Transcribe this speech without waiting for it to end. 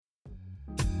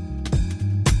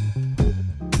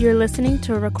You're listening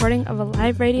to a recording of a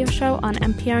live radio show on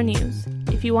NPR News.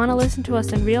 If you want to listen to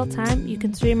us in real time, you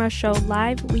can stream our show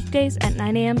live weekdays at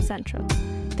 9 a.m. Central.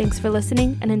 Thanks for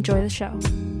listening and enjoy the show.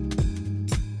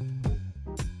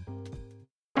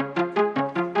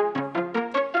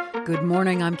 Good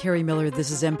morning, I'm Carrie Miller. This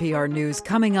is NPR News.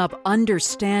 Coming up,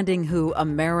 understanding who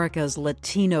America's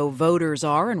Latino voters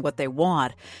are and what they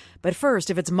want. But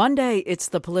first, if it's Monday, it's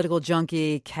the political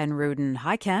junkie, Ken Rudin.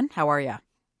 Hi, Ken. How are you?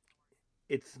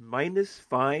 It's minus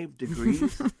 5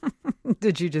 degrees.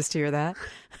 Did you just hear that?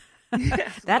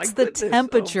 Yes, that's the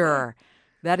temperature.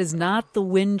 That is not the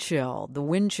wind chill. The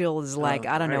wind chill is like,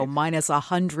 I don't know, minus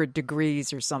 100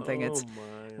 degrees or something. It's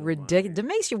ridiculous. It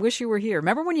makes you wish you were here.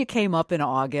 Remember when you came up in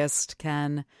August,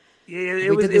 Ken? Yeah,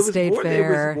 it was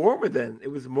warmer then. It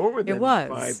was warmer than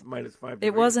minus 5 degrees.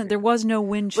 It wasn't. There was no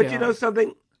wind chill. But you know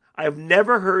something? I've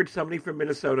never heard somebody from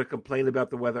Minnesota complain about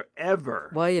the weather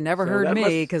ever. Well, you never heard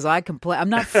me because I complain. I'm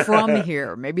not from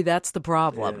here. Maybe that's the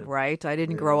problem, right? I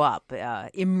didn't grow up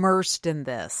immersed in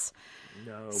this.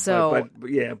 No, so,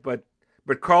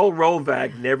 but Carl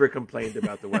Rolvag never complained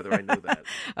about the weather. I know that.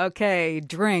 Okay,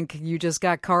 drink. You just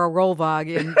got Carl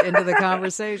Rolvag into the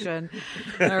conversation.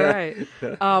 All right.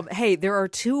 Hey, there are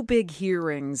two big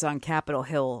hearings on Capitol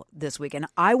Hill this week, and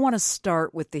I want to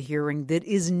start with the hearing that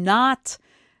is not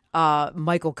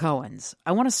Michael Cohen's.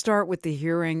 I want to start with the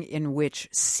hearing in which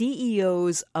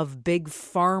CEOs of big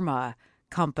pharma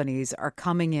companies are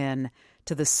coming in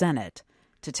to the Senate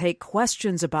to take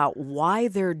questions about why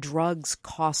their drugs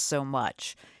cost so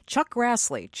much. Chuck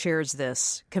Grassley chairs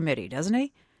this committee, doesn't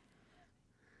he?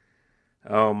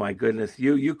 Oh, my goodness.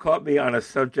 You caught me on a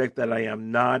subject that I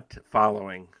am not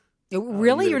following.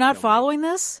 Really? You're not following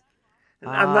this?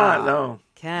 I'm not, no.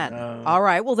 Ken. No. All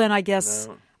right. Well, then I guess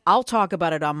I'll talk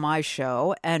about it on my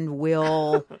show, and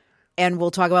we'll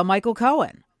talk about Michael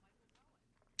Cohen.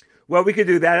 Well, we could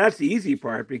do that. That's the easy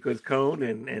part because Cohen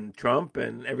and Trump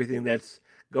and everything that's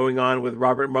going on with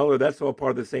Robert Mueller, that's all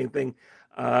part of the same thing.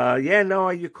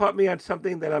 You caught me on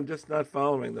something that I'm just not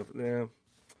following.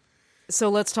 So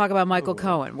let's talk about Michael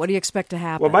Cohen. What do you expect to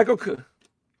happen?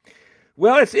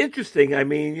 Well, it's interesting. I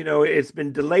mean, it's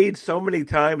been delayed so many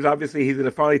times. Obviously, he's going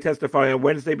to finally testify on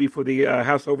Wednesday before the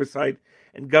House Oversight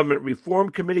and Government Reform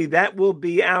Committee. That will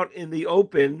be out in the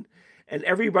open, and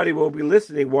everybody will be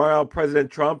listening while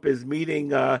President Trump is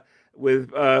meeting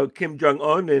with Kim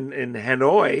Jong-un in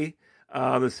Hanoi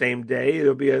on the same day.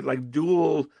 It'll be like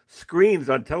dual screens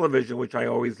on television, which I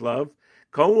always love.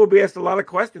 Cohen will be asked a lot of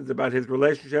questions about his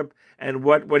relationship and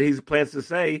what he plans to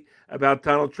say about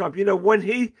Donald Trump.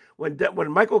 When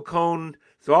Michael Cohen's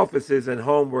offices and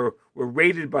home were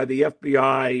raided by the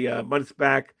FBI months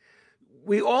back,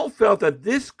 we all felt that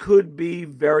this could be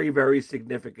very, very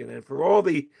significant. And for all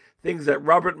the things that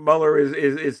Robert Mueller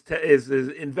is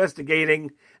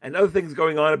investigating and other things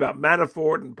going on about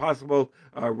Manafort and possible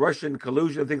Russian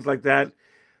collusion, things like that,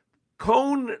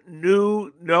 Cohen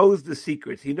knows the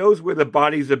secrets. He knows where the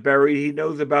bodies are buried. He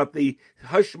knows about the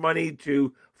hush money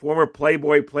to former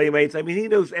Playboy playmates. I mean, he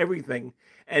knows everything.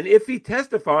 And if he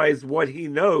testifies what he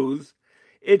knows,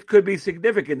 it could be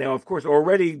significant. Now, of course,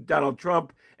 already Donald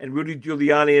Trump and Rudy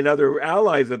Giuliani and other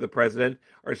allies of the president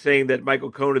are saying that Michael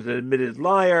Cohen is an admitted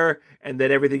liar and that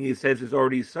everything he says is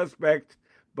already suspect.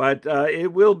 But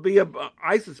it will be,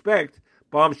 I suspect,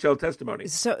 bombshell testimony.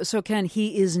 So Ken,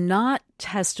 he is not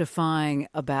testifying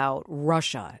about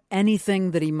Russia,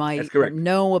 anything that he might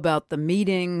know about the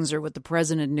meetings or what the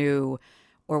president knew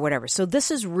or whatever. So this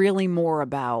is really more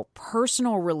about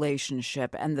personal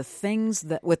relationship and the things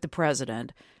that with the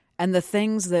president and the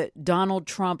things that Donald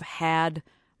Trump had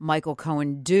Michael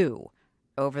Cohen do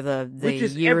over the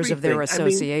years of their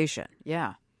association.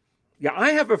 Yeah,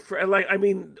 I have a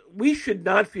friend. We should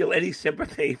not feel any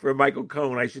sympathy for Michael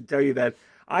Cohen. I should tell you that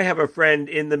I have a friend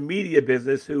in the media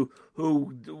business who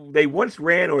they once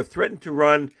ran or threatened to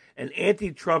run an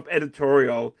anti-Trump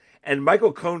editorial, and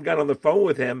Michael Cohen got on the phone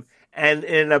with him and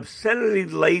in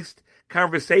obscenity-laced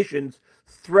conversations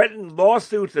threatened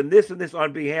lawsuits and this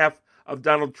on behalf of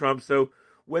Donald Trump. So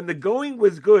when the going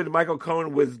was good, Michael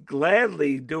Cohen was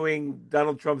gladly doing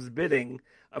Donald Trump's bidding.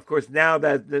 Of course, now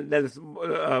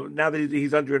that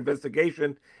he's under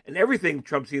investigation and everything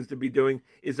Trump seems to be doing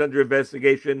is under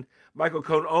investigation, Michael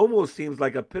Cohen almost seems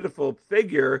like a pitiful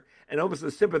figure and almost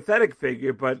a sympathetic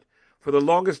figure. But for the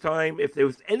longest time, if there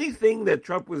was anything that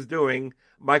Trump was doing,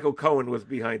 Michael Cohen was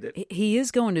behind it. He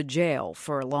is going to jail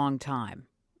for a long time.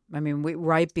 I mean,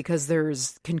 because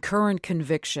there's concurrent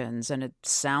convictions, and it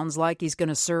sounds like he's going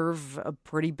to serve a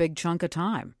pretty big chunk of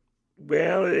time.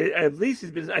 Well, at least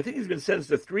I think he's been sentenced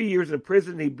to 3 years in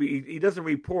prison. He doesn't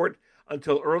report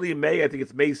until early May. I think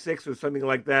it's May 6th or something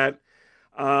like that.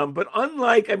 But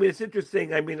unlike, I mean, it's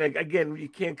interesting. I mean, again, you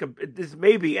can't. This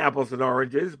may be apples and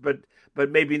oranges, but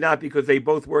maybe not because they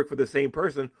both work for the same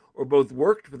person or both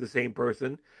worked for the same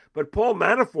person. But Paul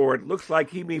Manafort looks like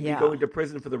he may be going to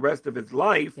prison for the rest of his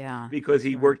life because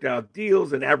he worked out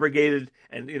deals and abrogated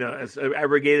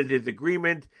his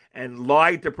agreement and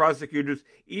lied to prosecutors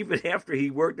even after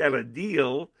he worked out a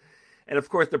deal. And of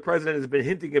course, the president has been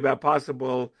hinting about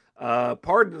possible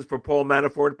pardons for Paul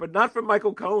Manafort, but not for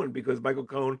Michael Cohen, because Michael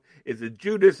Cohen is a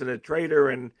Judas and a traitor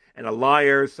and a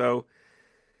liar. So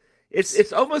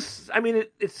it's almost, I mean,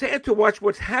 it's sad to watch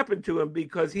what's happened to him,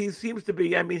 because he seems to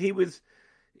be, I mean, he was,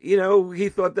 he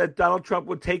thought that Donald Trump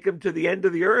would take him to the end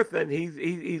of the earth, and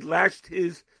he lashed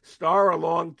his star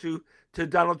along to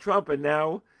Donald Trump. And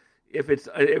now if it's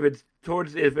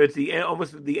almost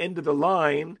at the end of the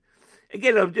line,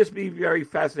 again, it'll just be very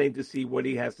fascinating to see what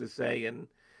he has to say. And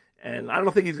I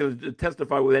don't think he's going to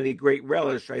testify with any great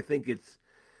relish. I think it's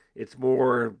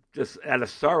more just out of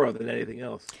sorrow than anything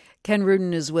else. Ken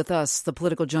Rudin is with us, the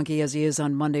political junkie, as he is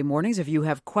on Monday mornings. If you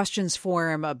have questions for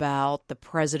him about the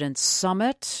president's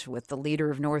summit with the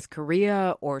leader of North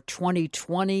Korea or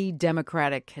 2020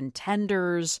 Democratic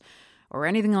contenders or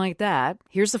anything like that,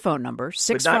 here's the phone number,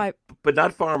 65. But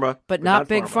not pharma. But not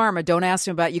big pharma. Don't ask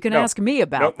him about. You can ask me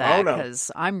about that,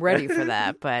 because I'm ready for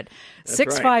that. But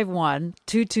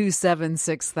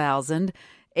 651-227-6000,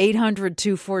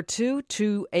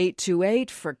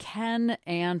 800-242-2828 for Ken,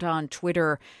 and on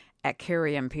Twitter at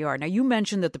Carrie NPR. Now, you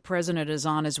mentioned that the president is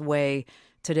on his way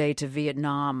today to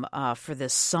Vietnam for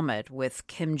this summit with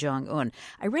Kim Jong-un.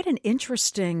 I read an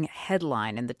interesting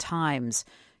headline in the Times,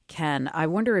 Ken. I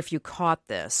wonder if you caught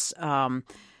this.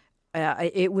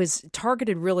 It was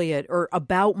targeted really at or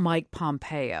about Mike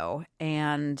Pompeo,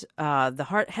 and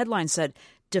the headline said,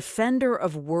 "Defender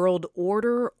of World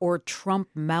Order or Trump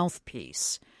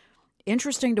Mouthpiece."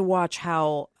 Interesting to watch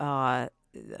how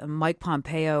Mike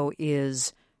Pompeo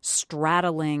is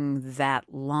straddling that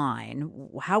line.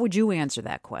 How would you answer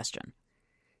that question?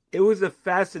 It was a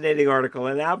fascinating article,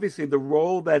 and obviously the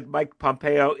role that Mike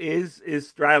Pompeo is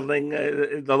straddling,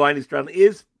 the line he's straddling,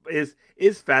 is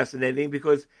fascinating,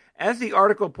 because, as the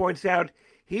article points out,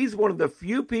 he's one of the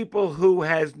few people who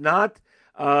has not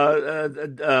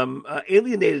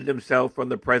alienated himself from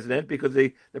the president, because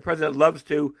the president loves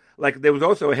to, like, there was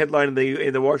also a headline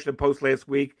in the Washington Post last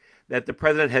week that the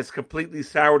president has completely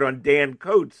soured on Dan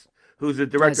Coats, who's the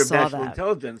director of national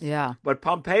intelligence. Yeah. But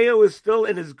Pompeo is still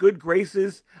in his good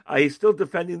graces. He's still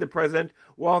defending the president,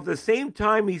 while at the same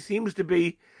time he seems to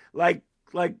be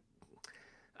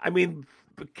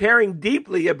caring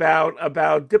deeply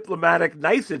about diplomatic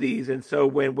niceties. And so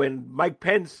when Mike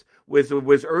Pence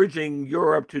was urging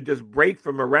Europe to just break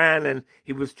from Iran, and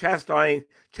he was chastising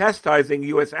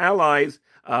U.S. allies,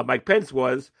 Mike Pence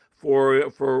was, for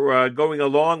going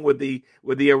along with the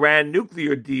Iran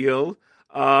nuclear deal,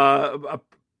 Pompeo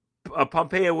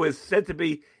was said to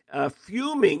be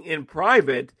fuming in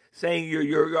private, saying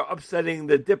you're upsetting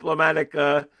the diplomatic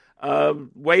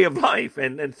way of life,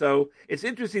 and so it's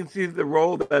interesting to see the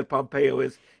role that Pompeo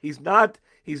is. He's not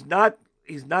a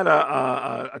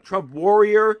Trump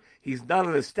warrior. He's not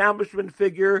an establishment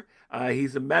figure.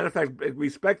 He's a matter of fact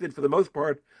respected for the most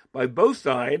part by both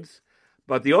sides.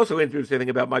 But the also interesting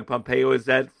thing about Mike Pompeo is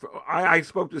that I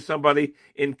spoke to somebody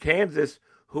in Kansas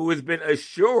who has been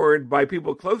assured by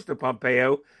people close to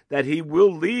Pompeo that he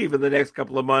will leave in the next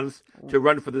couple of months to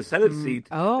run for the Senate seat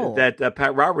that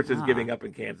Pat Roberts is giving up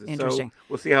in Kansas. So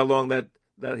we'll see how long that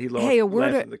he lasts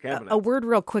in the cabinet. A word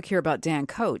real quick here about Dan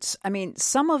Coats. I mean,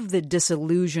 some of the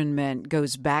disillusionment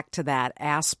goes back to that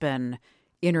Aspen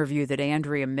interview that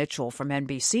Andrea Mitchell from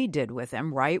NBC did with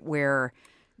him, right, where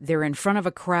they're in front of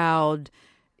a crowd.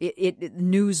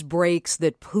 News breaks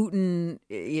that Putin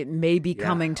may be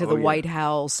coming to the White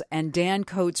House, and Dan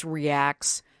Coats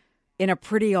reacts in a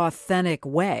pretty authentic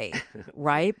way,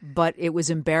 right? But it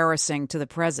was embarrassing to the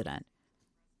president.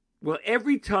 Well,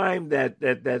 every time that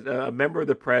a member of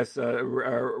the press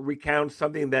recounts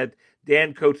something that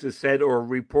Dan Coats has said or a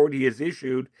report he has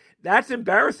issued, that's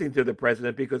embarrassing to the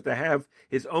president, because to have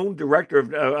his own director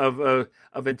of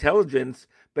intelligence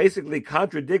basically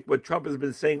contradict what Trump has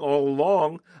been saying all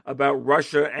along about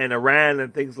Russia and Iran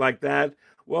and things like that,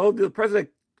 well, the president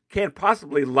can't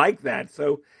possibly like that.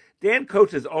 So Dan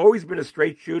Coats has always been a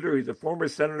straight shooter. He's a former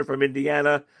senator from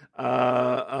Indiana,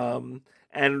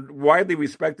 and widely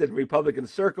respected in Republican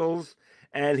circles.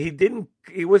 And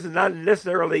he was not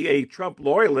necessarily a Trump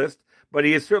loyalist, but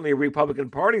he is certainly a Republican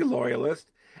Party loyalist.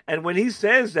 And when he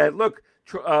says that, look,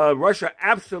 Russia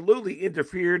absolutely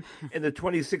interfered in the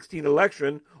 2016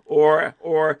 election, or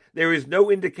there is no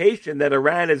indication that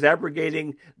Iran is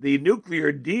abrogating the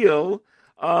nuclear deal,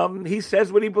 He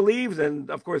says what he believes, and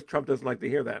of course, Trump doesn't like to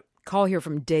hear that. Call here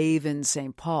from Dave in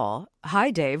St. Paul.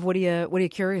 Hi, Dave. What are you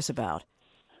curious about?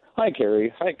 Hi,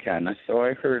 Carrie. Hi, Ken. So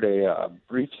I heard a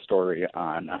brief story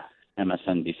on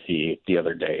MSNBC the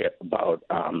other day about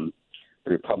the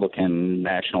Republican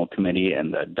National Committee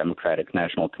and the Democratic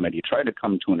National Committee tried to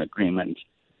come to an agreement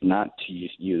not to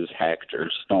use hacked or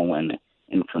stolen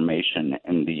information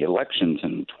in the elections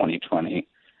in 2020.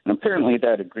 And apparently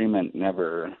that agreement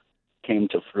never came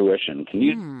to fruition. Can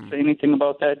you say anything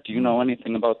about that? Do you know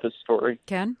anything about this story?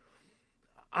 Ken?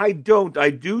 I don't. I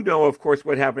do know, of course,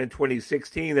 what happened in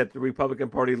 2016, that the Republican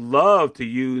Party loved to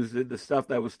use the stuff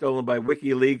that was stolen by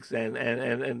WikiLeaks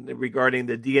and regarding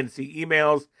the DNC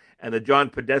emails and the John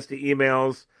Podesta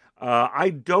emails. I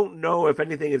don't know if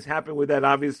anything has happened with that.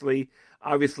 Obviously,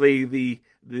 the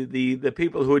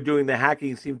people who are doing the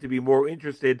hacking seem to be more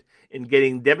interested in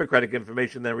getting Democratic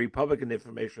information than Republican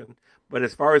information. But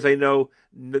as far as I know,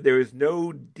 there is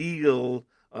no deal.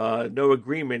 No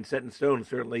agreement set in stone,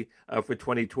 certainly, for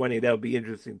 2020. That'll be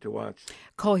interesting to watch.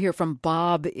 Call here from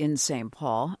Bob in St.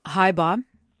 Paul. Hi, Bob.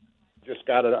 Just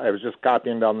got it. I was just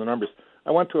copying down the numbers.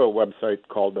 I went to a website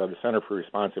called the Center for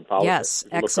Responsive Politics. Yes,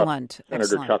 excellent.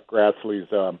 Senator Chuck Grassley's,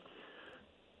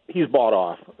 he's bought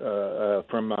off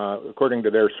from, according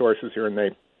to their sources here, and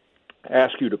they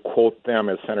ask you to quote them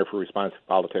as Center for Responsive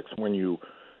Politics when you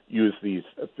use these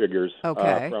figures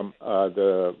from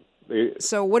the.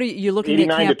 So what are you looking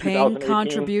at, campaign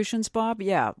contributions, Bob?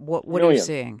 Yeah. What are you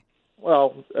seeing?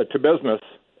 Well, to business,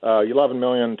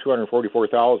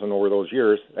 11,244,000 over those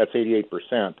years. That's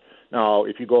 88%. Now,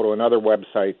 if you go to another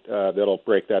website, that'll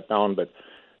break that down. But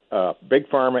Big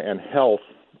Pharma and Health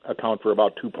account for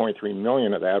about 2.3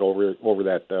 million of that over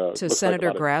that. To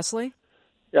Senator Grassley?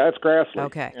 Yeah, that's Grassley.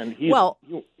 Okay. And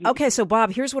okay. So,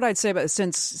 Bob, here's what I'd say about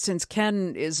since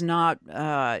Ken is not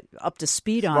up to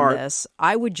speed on this,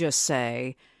 I would just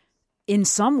say, in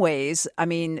some ways, I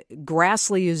mean,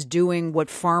 Grassley is doing what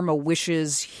Pharma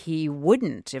wishes he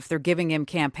wouldn't. If they're giving him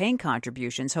campaign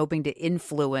contributions, hoping to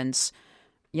influence,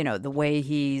 the way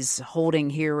he's holding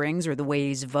hearings or the way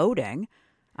he's voting.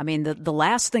 I mean, the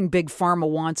last thing Big Pharma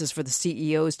wants is for the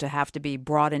CEOs to have to be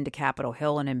brought into Capitol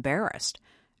Hill and embarrassed.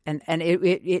 And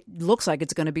it looks like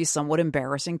it's going to be somewhat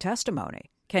embarrassing testimony.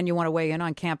 Ken, you want to weigh in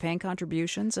on campaign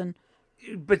contributions?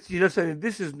 But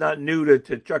this is not new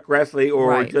to Chuck Grassley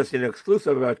or just an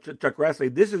exclusive about Chuck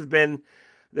Grassley. This has been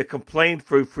the complaint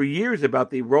for years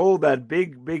about the role that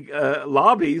big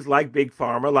lobbies like Big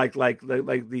Pharma,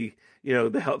 like the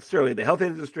the health, certainly the health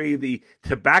industry, the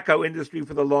tobacco industry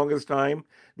for the longest time.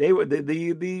 They were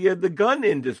the gun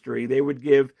industry. They would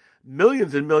give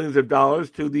millions and millions of dollars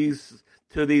to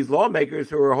these lawmakers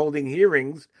who are holding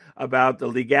hearings about the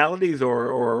legalities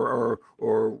or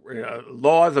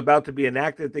laws about to be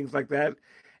enacted, things like that,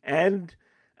 and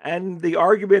the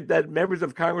argument that members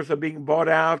of Congress are being bought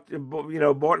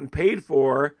and paid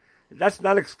for. That's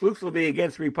not exclusively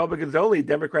against Republicans only.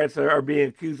 Democrats are being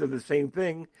accused of the same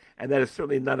thing, and that is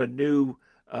certainly not a new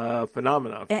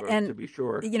phenomenon, to be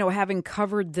sure. Having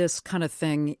covered this kind of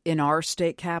thing in our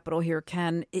state capital here,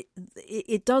 Ken,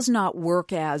 it does not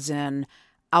work as in,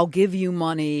 I'll give you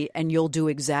money and you'll do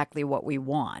exactly what we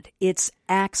want. It's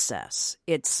access.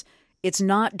 It's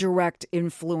not direct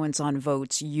influence on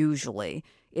votes usually.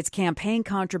 It's campaign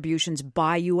contributions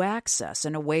buy you access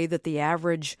in a way that the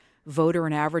average voter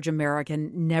and average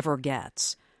American never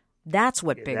gets. That's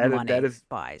what big money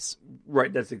buys.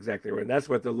 Right, that's exactly right. And that's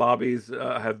what the lobbies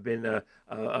have been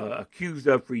accused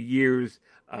of for years.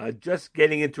 Just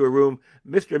getting into a room,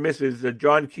 Mr. and Mrs.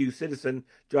 John Q. Citizen,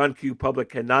 John Q. Public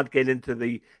cannot get into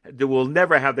they will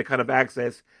never have the kind of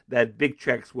access that big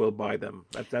checks will buy them.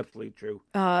 That's absolutely true.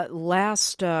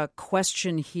 Last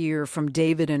question here from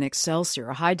David in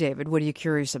Excelsior. Hi, David. What are you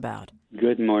curious about?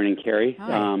 Good morning, Carrie.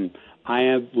 Hi.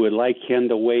 I would like Ken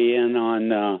to weigh in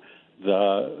on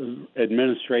the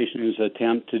administration's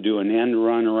attempt to do an end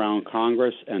run around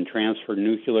Congress and transfer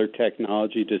nuclear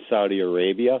technology to Saudi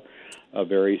Arabia, a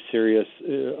very serious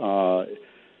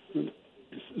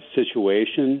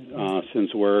situation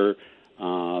since we're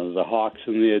the hawks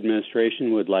in the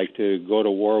administration would like to go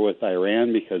to war with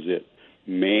Iran because it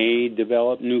may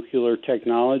develop nuclear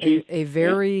technology. A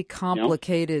very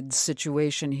complicated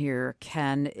situation here,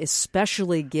 Ken,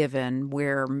 especially given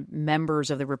where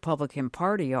members of the Republican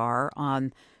Party are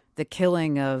on the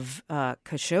killing of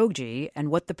Khashoggi and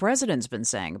what the president's been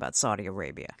saying about Saudi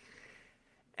Arabia.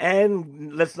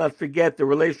 And let's not forget the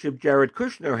relationship Jared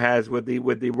Kushner has with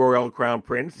the royal crown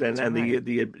prince and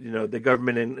the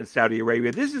government in Saudi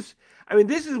Arabia. This is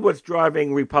what's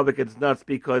driving Republicans nuts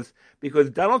because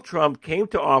Donald Trump came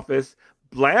to office,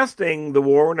 blasting the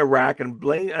war in Iraq and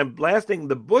blasting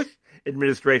the Bush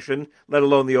administration, let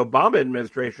alone the Obama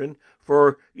administration,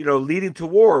 for leading to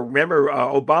war. Remember,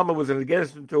 Obama was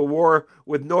against into a war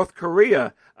with North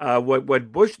Korea. What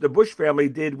the Bush family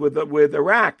did with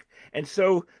Iraq, and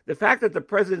so the fact that the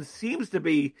president seems to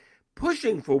be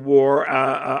pushing for war,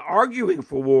 arguing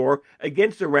for war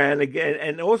against Iran again,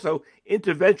 and also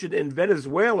intervention in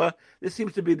Venezuela, this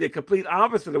seems to be the complete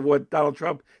opposite of what Donald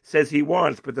Trump says he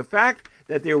wants. But the fact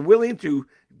that they're willing to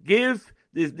give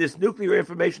this nuclear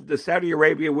information to Saudi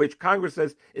Arabia, which Congress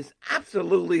says is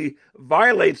absolutely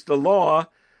violates the law,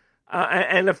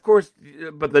 and of course,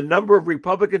 but the number of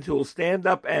Republicans who will stand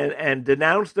up and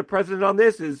denounce the president on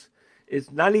this is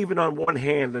not even on one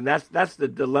hand, and that's the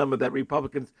dilemma that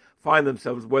Republicans find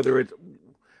themselves. Whether it's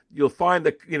you'll find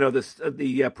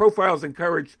the profiles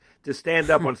encouraged to stand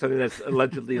up on something that's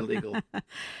allegedly illegal.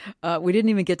 We didn't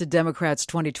even get to Democrats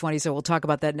 2020, so we'll talk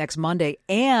about that next Monday,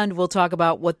 and we'll talk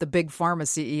about what the big pharma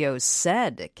CEOs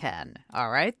said. Ken,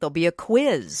 all right, there'll be a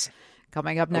quiz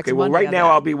coming up next Monday. Well, right now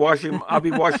I'll be washing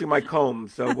my comb,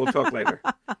 so we'll talk later.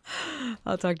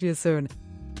 I'll talk to you soon.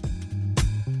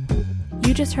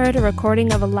 You just heard a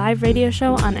recording of a live radio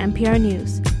show on NPR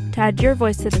News. To add your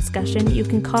voice to the discussion, you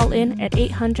can call in at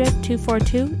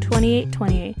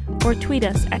 800-242-2828 or tweet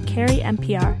us at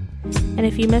CarrieNPR. And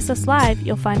if you miss us live,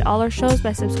 you'll find all our shows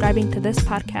by subscribing to this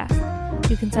podcast.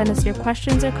 You can send us your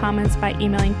questions or comments by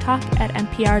emailing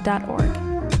talk@npr.org.